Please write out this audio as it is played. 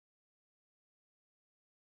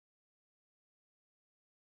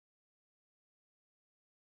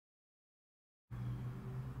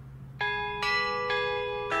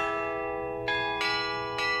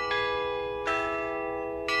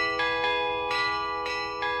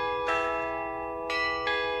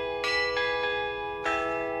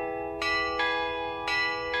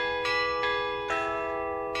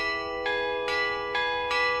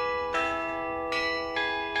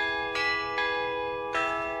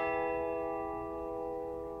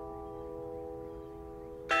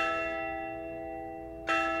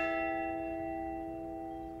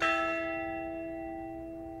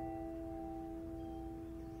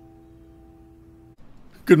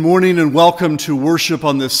Good morning and welcome to worship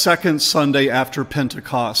on this second Sunday after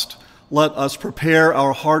Pentecost. Let us prepare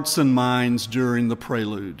our hearts and minds during the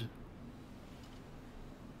prelude.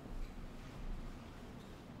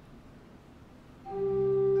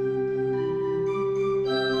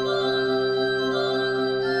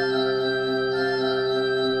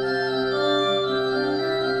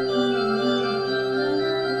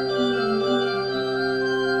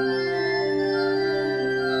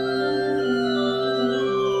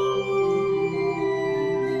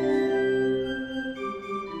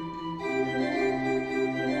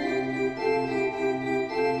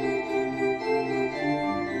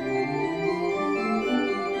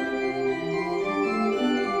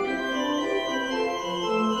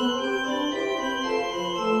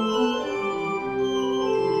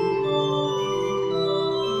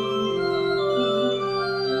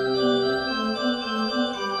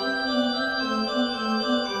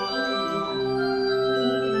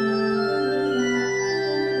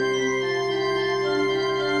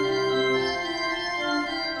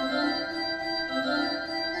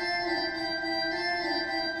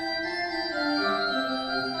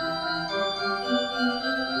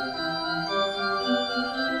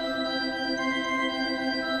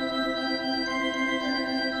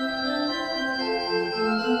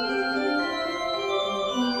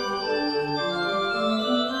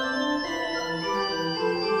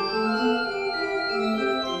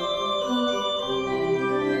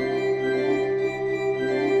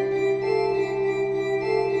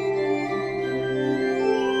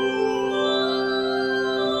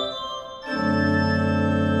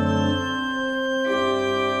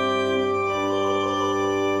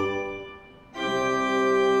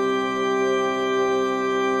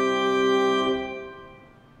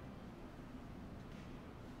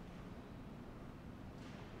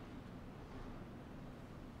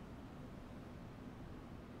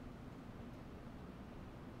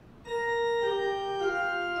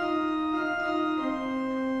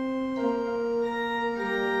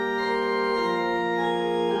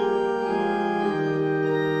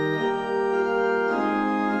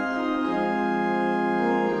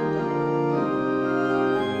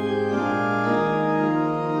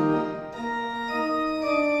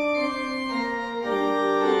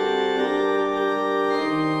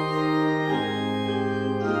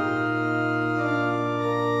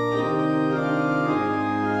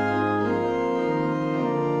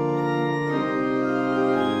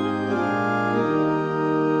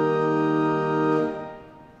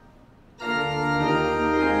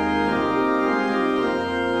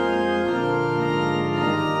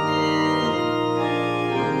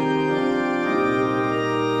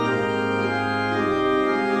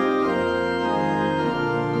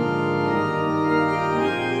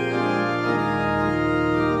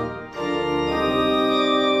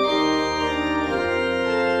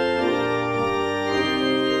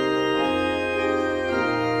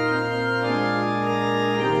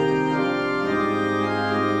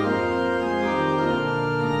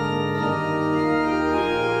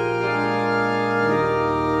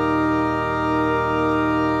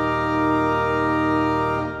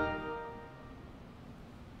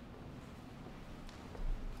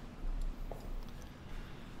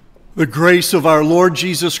 The grace of our Lord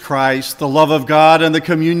Jesus Christ, the love of God, and the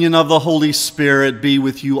communion of the Holy Spirit be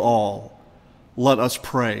with you all. Let us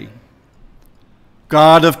pray.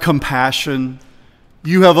 God of compassion,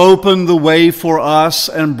 you have opened the way for us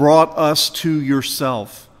and brought us to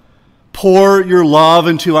yourself. Pour your love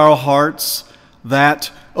into our hearts that,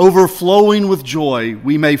 overflowing with joy,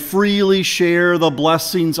 we may freely share the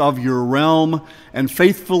blessings of your realm and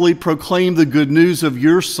faithfully proclaim the good news of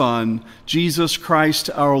your Son, Jesus Christ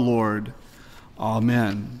our Lord.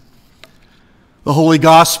 Amen. The Holy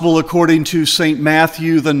Gospel according to St.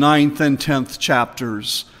 Matthew, the 9th and 10th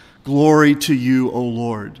chapters. Glory to you, O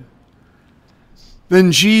Lord.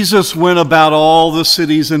 Then Jesus went about all the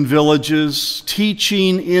cities and villages,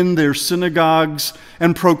 teaching in their synagogues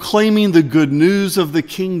and proclaiming the good news of the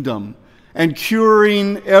kingdom and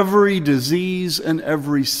curing every disease and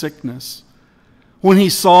every sickness. When he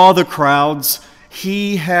saw the crowds,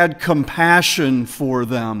 he had compassion for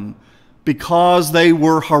them because they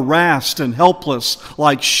were harassed and helpless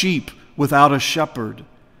like sheep without a shepherd.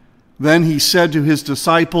 Then he said to his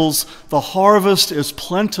disciples, "The harvest is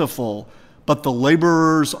plentiful, but the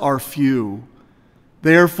laborers are few.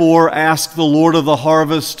 Therefore ask the Lord of the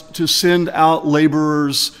harvest to send out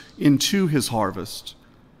laborers into his harvest."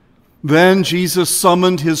 Then Jesus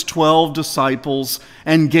summoned his 12 disciples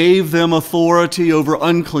and gave them authority over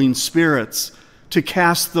unclean spirits to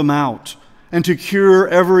cast them out and to cure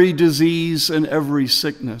every disease and every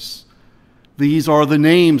sickness. These are the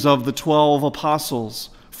names of the 12 apostles.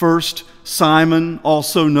 First, Simon,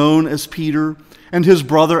 also known as Peter, and his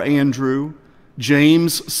brother Andrew,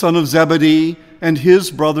 James, son of Zebedee, and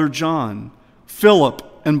his brother John,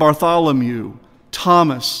 Philip and Bartholomew,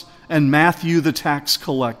 Thomas and Matthew the tax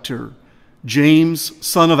collector, James,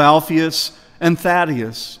 son of Alphaeus, and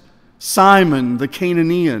Thaddeus, Simon the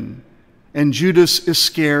Canaanian, and Judas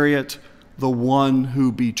Iscariot, the one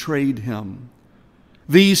who betrayed him.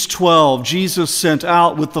 These 12 Jesus sent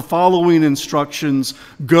out with the following instructions: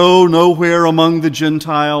 "Go nowhere among the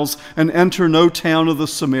Gentiles and enter no town of the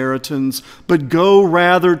Samaritans, but go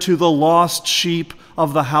rather to the lost sheep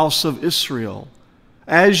of the house of Israel.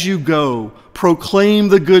 As you go, proclaim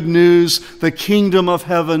the good news, the kingdom of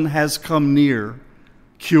heaven has come near.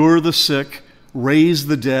 Cure the sick, raise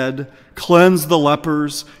the dead, cleanse the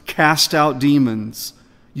lepers, cast out demons.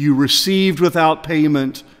 You received without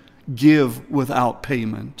payment, give without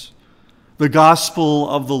payment." The gospel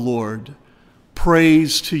of the Lord.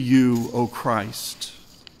 Praise to you, O Christ.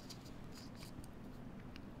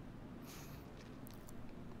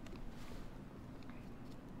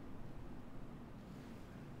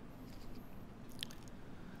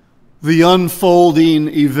 The unfolding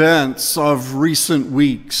events of recent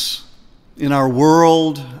weeks in our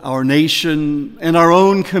world, our nation, and our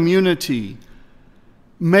own community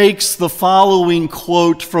makes the following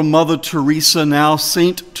quote from Mother Teresa, now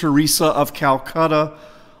Saint Teresa of Calcutta,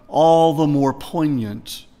 all the more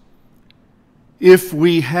poignant. "If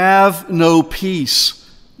we have no peace,"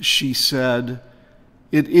 she said,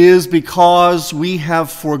 "it is because we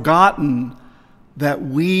have forgotten that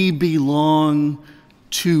we belong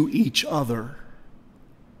to each other."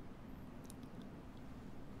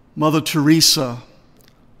 Mother Teresa,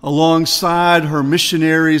 alongside her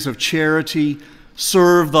missionaries of charity,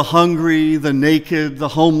 served the hungry, the naked, the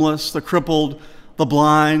homeless, the crippled, the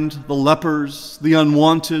blind, the lepers, the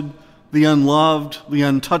unwanted, the unloved, the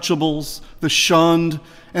untouchables, the shunned,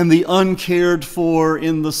 and the uncared for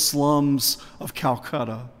in the slums of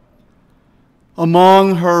Calcutta.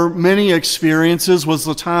 Among her many experiences was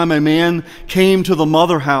the time a man came to the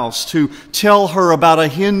mother house to tell her about a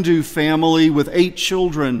Hindu family with 8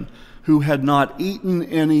 children who had not eaten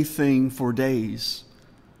anything for days.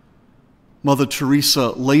 Mother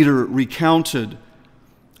Teresa later recounted,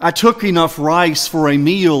 "I took enough rice for a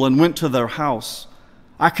meal and went to their house.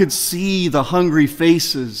 I could see the hungry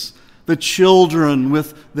faces, the children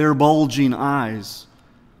with their bulging eyes.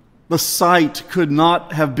 The sight could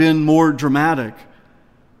not have been more dramatic.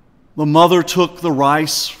 The mother took the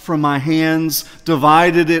rice from my hands,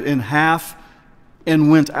 divided it in half, and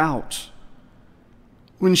went out.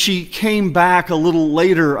 When she came back a little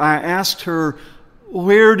later, I asked her,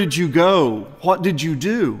 'Where did you go? What did you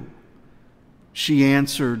do?' She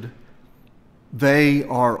answered, 'They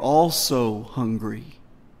are also hungry.'"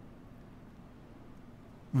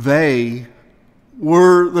 They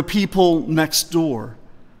were the people next door,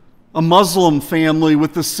 a Muslim family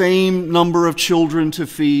with the same number of children to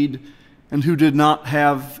feed and who did not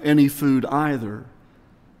have any food either.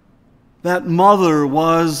 That mother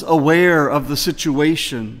was aware of the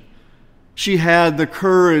situation. She had the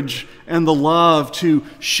courage and the love to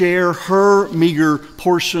share her meager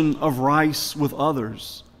portion of rice with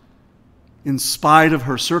others. In spite of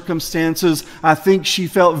her circumstances, I think she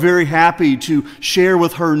felt very happy to share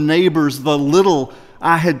with her neighbors the little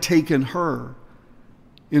I had taken her.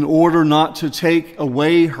 In order not to take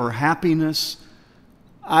away her happiness,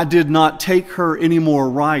 I did not take her any more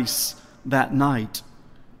rice that night.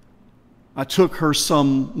 I took her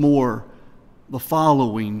some more the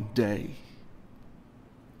following day.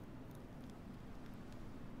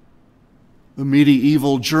 The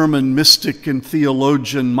medieval German mystic and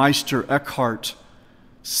theologian Meister Eckhart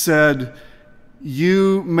said,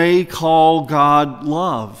 "You may call God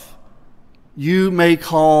love. You may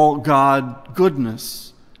call God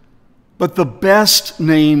goodness. But the best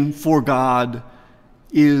name for God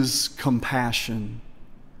is compassion."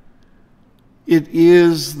 It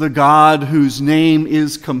is the God whose name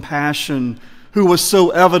is compassion who was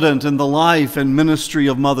so evident in the life and ministry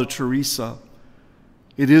of Mother Teresa.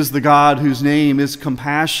 It is the God whose name is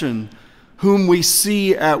compassion whom we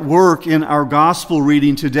see at work in our gospel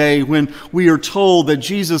reading today when we are told that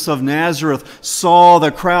Jesus of Nazareth saw the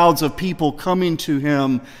crowds of people coming to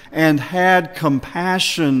him and had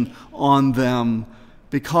compassion on them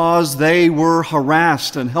because they were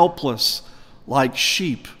harassed and helpless like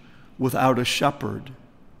sheep without a shepherd.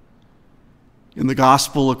 In the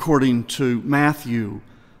gospel according to Matthew,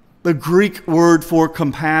 the Greek word for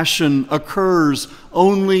compassion occurs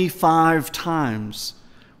only 5 times,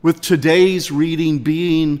 with today's reading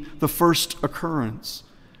being the first occurrence.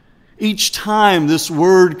 Each time this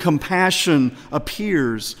word compassion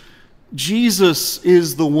appears, Jesus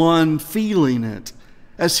is the one feeling it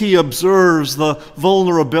as he observes the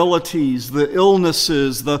vulnerabilities, the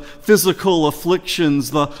illnesses, the physical afflictions,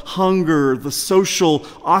 the hunger, the social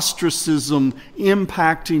ostracism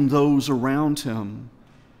impacting those around him.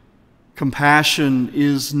 Compassion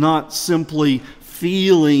is not simply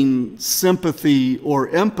feeling sympathy or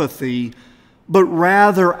empathy, but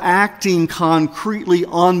rather acting concretely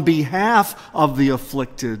on behalf of the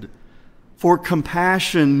afflicted. For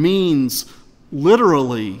compassion means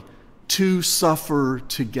literally to suffer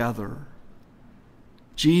together.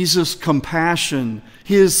 Jesus' compassion,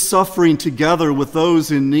 his suffering together with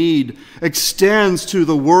those in need, extends to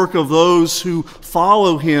the work of those who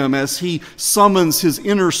follow him as he summons his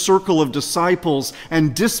inner circle of disciples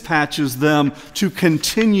and dispatches them to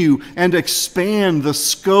continue and expand the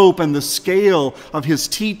scope and the scale of his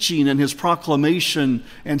teaching and his proclamation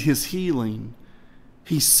and his healing.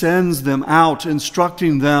 He sends them out,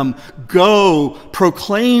 instructing them, "Go,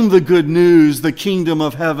 proclaim the good news, the kingdom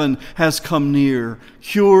of heaven has come near.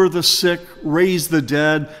 Cure the sick, raise the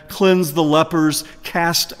dead, cleanse the lepers,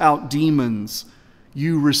 cast out demons.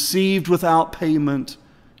 You received without payment,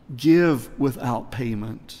 give without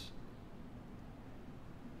payment."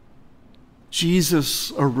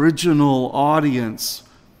 Jesus' original audience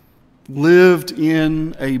lived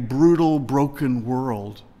in a brutal, broken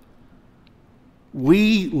world.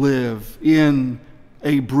 We live in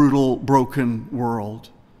a brutal, broken world.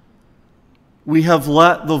 We have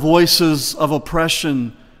let the voices of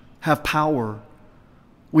oppression have power.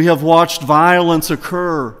 We have watched violence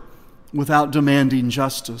occur without demanding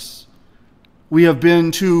justice. We have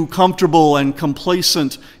been too comfortable and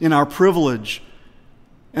complacent in our privilege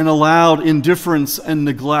and allowed indifference and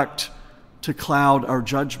neglect to cloud our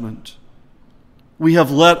judgment. We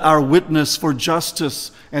have let our witness for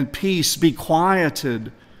justice and peace be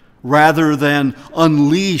quieted rather than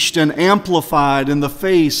unleashed and amplified in the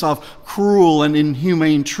face of cruel and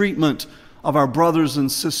inhumane treatment of our brothers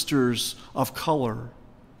and sisters of color.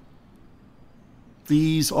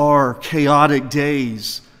 These are chaotic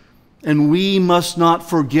days, and we must not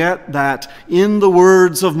forget that, in the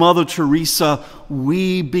words of Mother Teresa,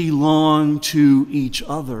 we belong to each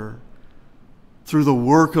other. Through the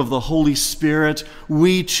work of the Holy Spirit,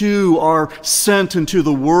 we too are sent into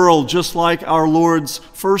the world just like our Lord's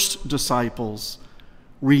first disciples.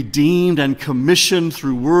 Redeemed and commissioned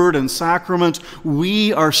through word and sacrament,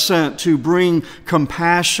 we are sent to bring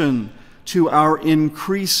compassion to our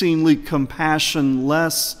increasingly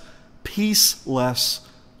compassionless, peaceless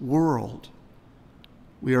world.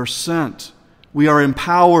 We are sent. We are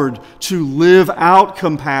empowered to live out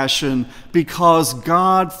compassion because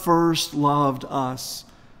God first loved us.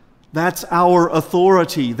 That's our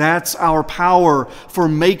authority. That's our power for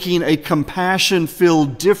making a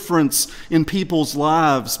compassion-filled difference in people's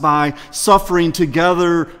lives by suffering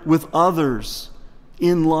together with others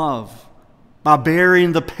in love, by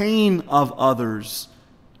bearing the pain of others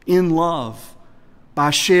in love,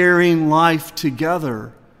 by sharing life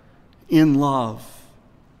together in love.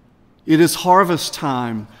 It is harvest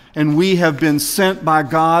time, and we have been sent by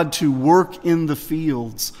God to work in the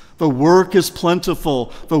fields. The work is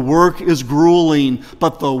plentiful, the work is grueling,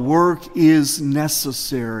 but the work is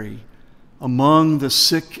necessary. Among the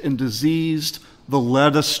sick and diseased, the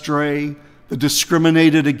led astray, the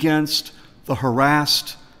discriminated against, the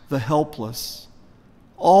harassed, the helpless.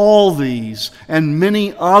 All these and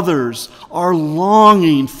many others are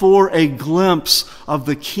longing for a glimpse of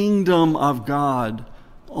the kingdom of God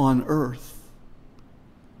on earth.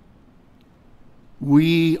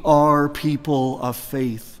 We are people of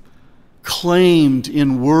faith, claimed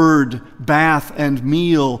in word, bath, and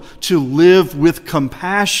meal to live with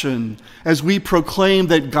compassion as we proclaim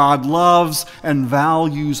that God loves and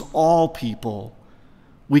values all people.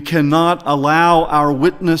 We cannot allow our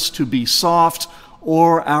witness to be soft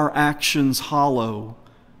or our actions hollow.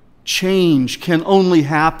 Change can only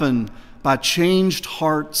happen by changed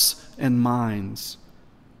hearts and minds.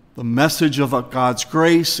 The message of God's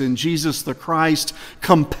grace in Jesus the Christ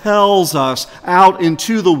compels us out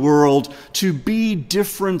into the world to be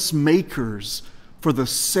difference makers for the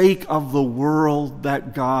sake of the world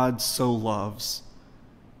that God so loves.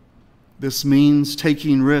 This means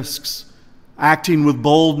taking risks, acting with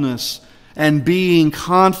boldness, and being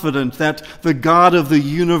confident that the God of the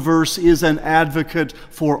universe is an advocate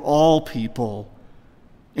for all people,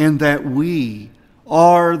 and that we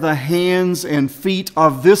are the hands and feet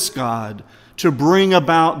of this God to bring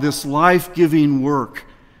about this life-giving work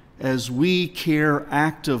as we care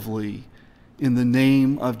actively in the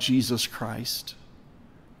name of Jesus Christ.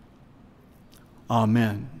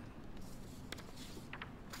 Amen.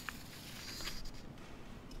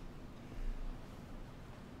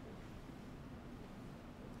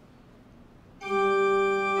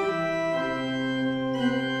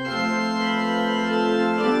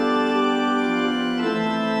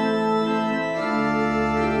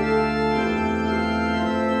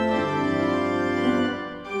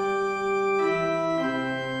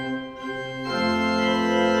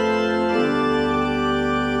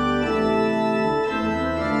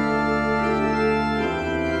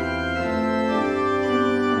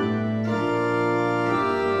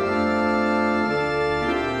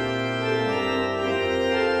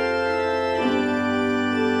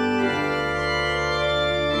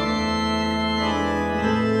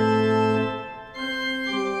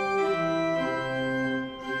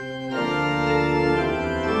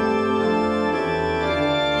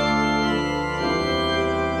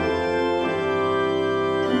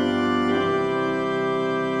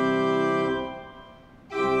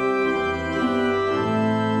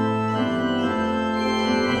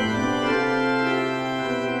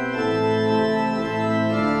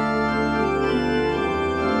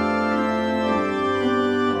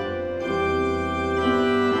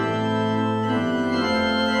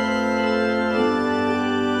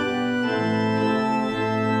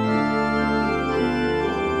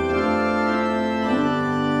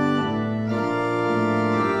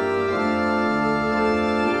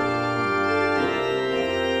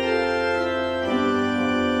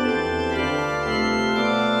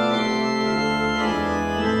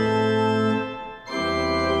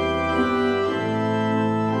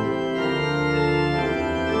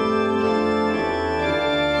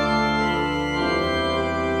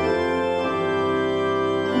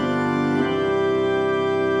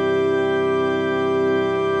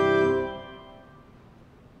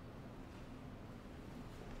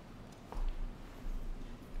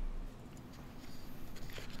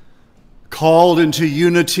 Called into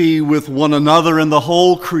unity with one another and the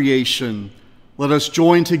whole creation, let us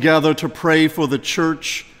join together to pray for the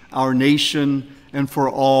church, our nation, and for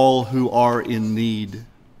all who are in need.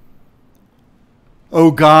 O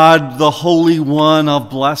God, the Holy One of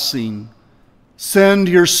blessing, send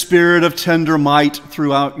your spirit of tender might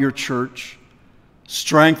throughout your church.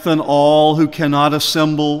 Strengthen all who cannot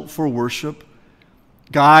assemble for worship.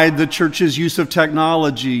 Guide the church's use of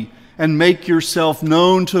technology and make yourself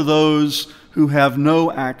known to those who have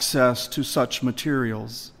no access to such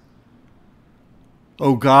materials.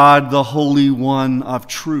 O God, the Holy One of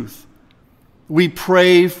truth, we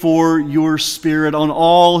pray for your Spirit on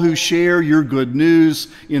all who share your good news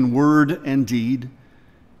in word and deed.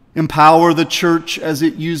 Empower the church as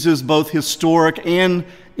it uses both historic and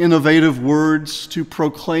innovative words to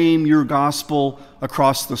proclaim your gospel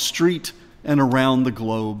across the street and around the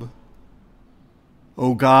globe.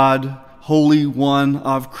 O God, Holy One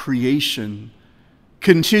of creation,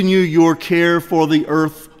 continue your care for the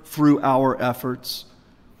earth through our efforts.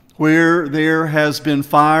 Where there has been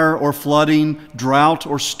fire or flooding, drought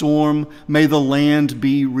or storm, may the land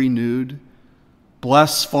be renewed.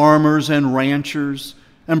 Bless farmers and ranchers,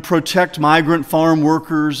 and protect migrant farm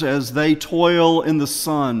workers as they toil in the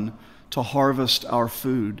sun to harvest our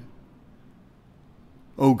food.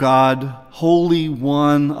 O God, Holy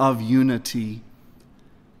One of unity,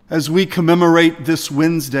 as we commemorate this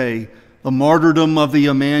Wednesday the martyrdom of the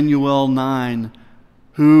Emmanuel 9,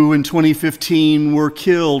 who in 2015 were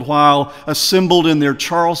killed while assembled in their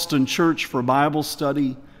Charleston church for Bible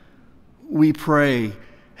study, we pray,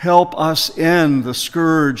 help us end the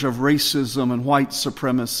scourge of racism and white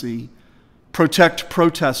supremacy, protect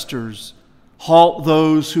protesters, halt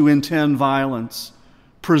those who intend violence,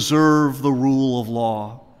 preserve the rule of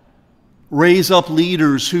law. Raise up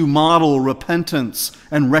leaders who model repentance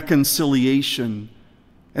and reconciliation,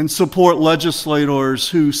 and support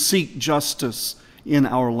legislators who seek justice in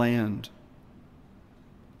our land.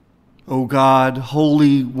 O God,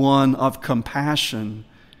 Holy One of compassion,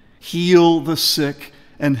 heal the sick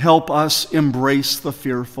and help us embrace the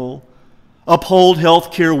fearful. Uphold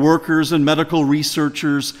healthcare workers and medical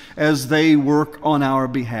researchers as they work on our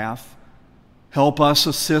behalf. Help us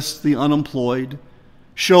assist the unemployed.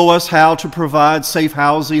 Show us how to provide safe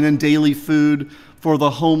housing and daily food for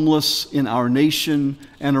the homeless in our nation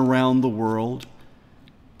and around the world.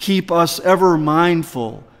 Keep us ever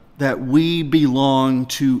mindful that we belong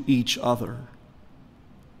to each other.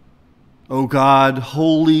 O God,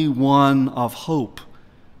 Holy One of hope,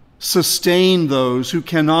 sustain those who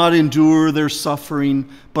cannot endure their suffering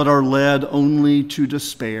but are led only to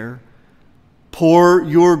despair. Pour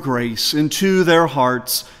your grace into their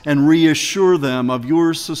hearts and reassure them of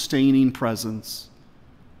your sustaining presence.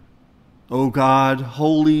 O God,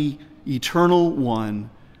 Holy, Eternal One,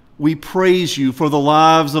 we praise you for the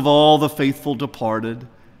lives of all the faithful departed.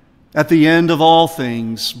 At the end of all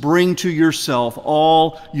things, bring to yourself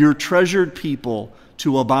all your treasured people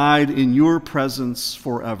to abide in your presence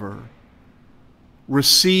forever.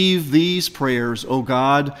 Receive these prayers, O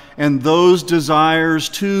God, and those desires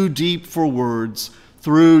too deep for words,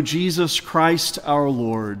 through Jesus Christ our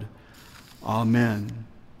Lord. Amen.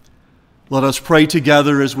 Let us pray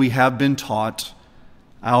together as we have been taught.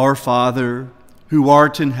 Our Father, who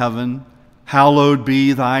art in heaven, hallowed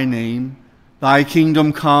be thy name. Thy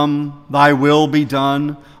kingdom come, thy will be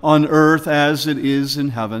done, on earth as it is in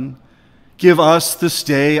heaven. Give us this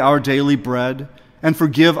day our daily bread, and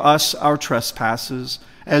forgive us our trespasses,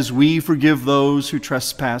 as we forgive those who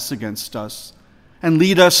trespass against us. And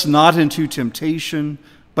lead us not into temptation,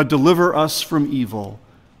 but deliver us from evil.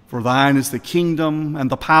 For thine is the kingdom,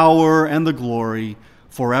 and the power, and the glory,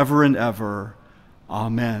 forever and ever.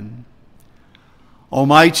 Amen.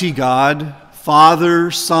 Almighty God,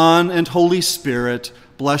 Father, Son, and Holy Spirit,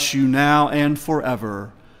 bless you now and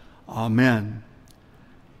forever. Amen.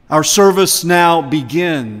 Our service now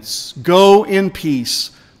begins. Go in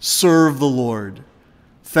peace, serve the Lord.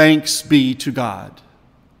 Thanks be to God.